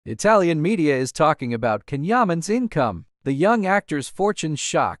Italian media is talking about Can Yaman's income. The young actor's fortune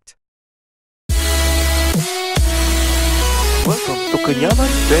shocked. Welcome to Can Yaman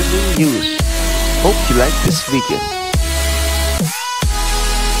Trending News. Hope you like this video.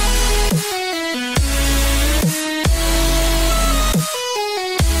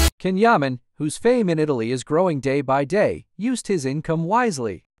 Can Yaman, whose fame in Italy is growing day by day, used his income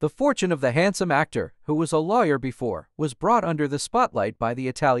wisely. The fortune of the handsome actor, who was a lawyer before, was brought under the spotlight by the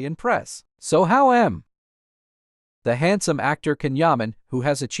Italian press. So how am? The handsome actor Can Yaman, who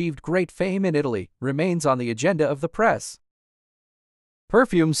has achieved great fame in Italy, remains on the agenda of the press.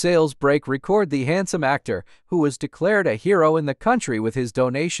 Perfume sales break record. The handsome actor, who was declared a hero in the country with his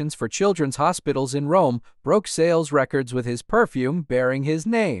donations for children's hospitals in Rome, broke sales records with his perfume bearing his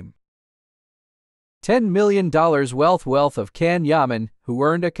name. $10 million wealth of Can Yaman, who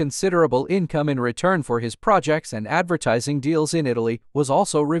earned a considerable income in return for his projects and advertising deals in Italy, was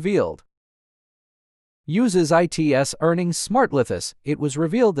also revealed. Uses its earnings smartlithus. It was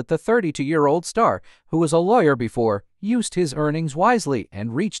revealed that the 32-year-old star, who was a lawyer before, used his earnings wisely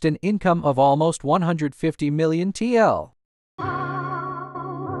and reached an income of almost 150 million TL.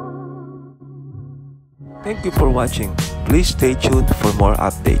 Thank you for watching. Please stay tuned for more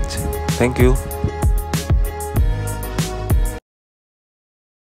updates. Thank you.